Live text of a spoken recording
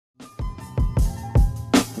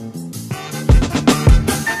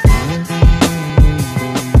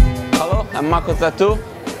Macko Tattoo.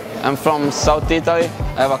 I'm from South Italy.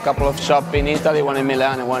 I have a couple of shops in Italy, one in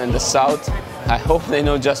Milan and one in the south. I hope they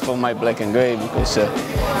know just for my black and gray, because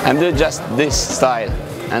I'm doing just this style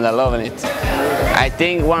and I'm loving it. I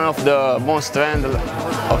think one of the most trend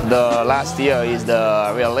of the last year is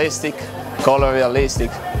the realistic, color realistic.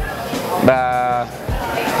 But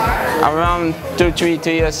around 2-3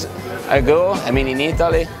 years ago, I mean in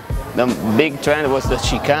Italy, the big trend was the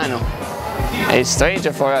Chicano. It's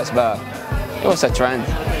stranger for us, but it was a trend.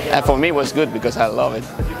 And for me it was good because I love it.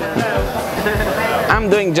 I'm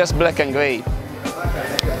doing just black and gray.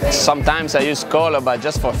 Sometimes I use color, but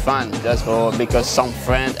just for fun, because some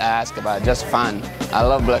friend asked about just fun. I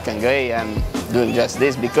love black and gray. I'm doing just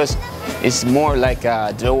this because it's more like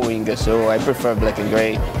a drawing, so I prefer black and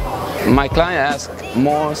gray. My client asks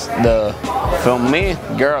most from me,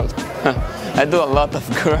 girl. I do a lot of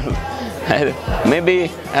girl.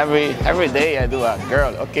 Maybe every day I do a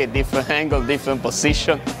girl. Okay, different angle, different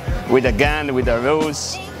position, with a gun, with a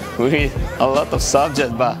rose, with a lot of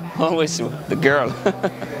subjects, but always the girl.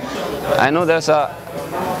 I know there's a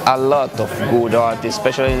lot of good art,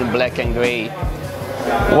 especially in black and gray.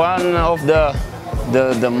 One of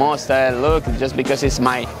the most I look, just because it's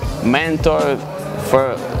my mentor,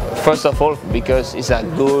 first of all because he's a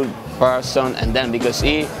good person, and then because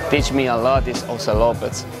he teach me a lot, is Jose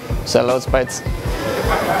Lopez. Jose Lopez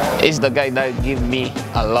is the guy that give me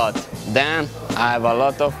a lot. Then I have a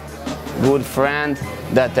lot of good friends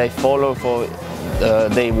that I follow for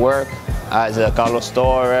their work, as Carlos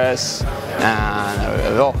Torres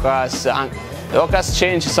and Rocas. Rocas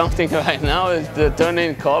changed something right now, it's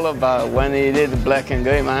turning color, but when he did black and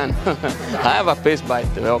gray, man, I have a piece by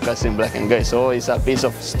Rocas in black and gray, so it's a piece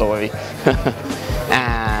of story.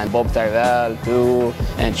 And Bob Tyrell too,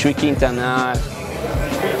 and Chuy Quintana.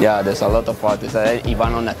 Yeah, there's a lot of artists.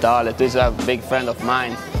 Ivano Natale too is a big friend of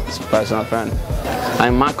mine, he's a personal friend.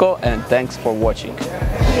 I'm Macko, and thanks for watching.